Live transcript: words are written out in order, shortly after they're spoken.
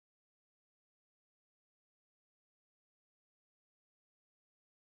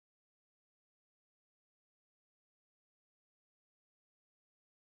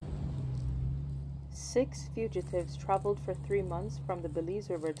6 fugitives traveled for 3 months from the Belize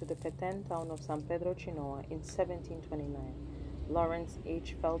River to the Petén town of San Pedro Chinoa in 1729. Lawrence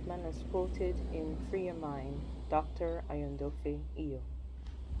H. Feldman is quoted in Yuh Mind, Dr. Aondofe, Iyo.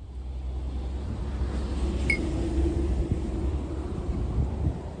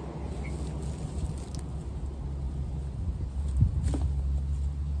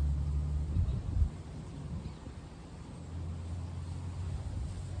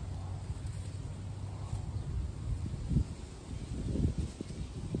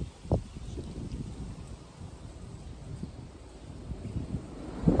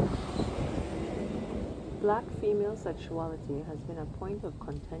 Black female sexuality has been a point of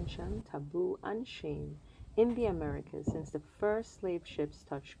contention, taboo, and shame in the Americas since the first slave ships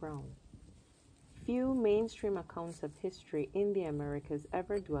touched ground. Few mainstream accounts of history in the Americas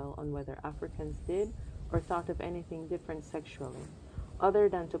ever dwell on whether Africans did or thought of anything different sexually, other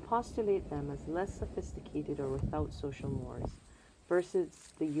than to postulate them as less sophisticated or without social mores,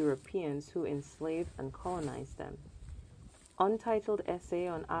 versus the Europeans who enslaved and colonized them. Untitled essay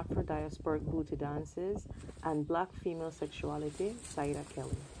on Afrodiasporic booty dances and Black female sexuality, Zahira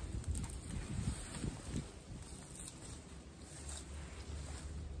Kelly.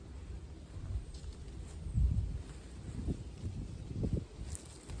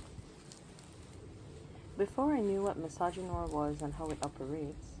 Before I knew what misogyny was and how it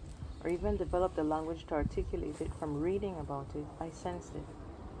operates, or even developed the language to articulate it from reading about it, I sensed it.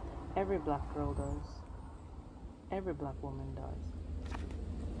 Every black girl does. Every black woman does.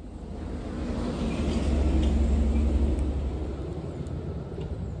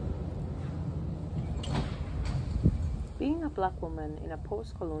 Being a black woman in a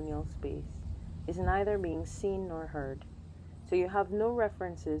post-colonial space is neither being seen nor heard, so you have no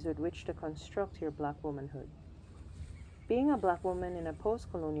references with which to construct your black womanhood. Being a black woman in a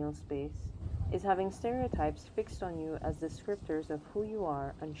post-colonial space is having stereotypes fixed on you as descriptors of who you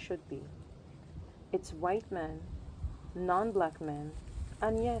are and should be. It's white men, non-black men,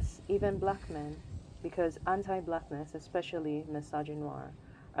 and yes, even black men, because anti-blackness, especially misogynoir,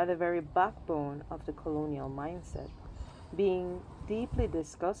 are the very backbone of the colonial mindset, being deeply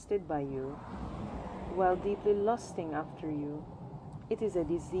disgusted by you while deeply lusting after you. It is a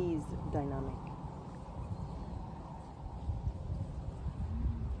diseased dynamic.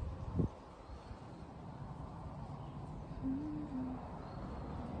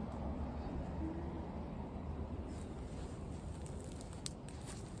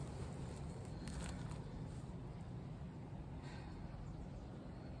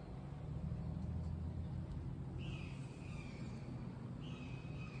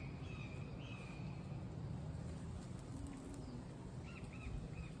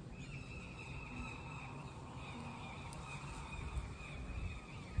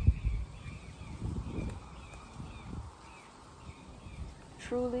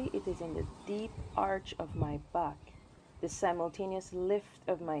 Truly, it is in the deep arch of my back, the simultaneous lift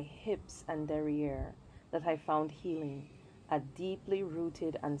of my hips and derriere, that I found healing, a deeply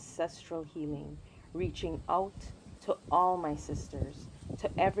rooted ancestral healing, reaching out to all my sisters, to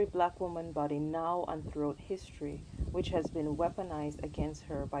every black woman body now and throughout history, which has been weaponized against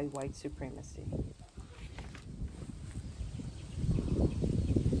her by white supremacy.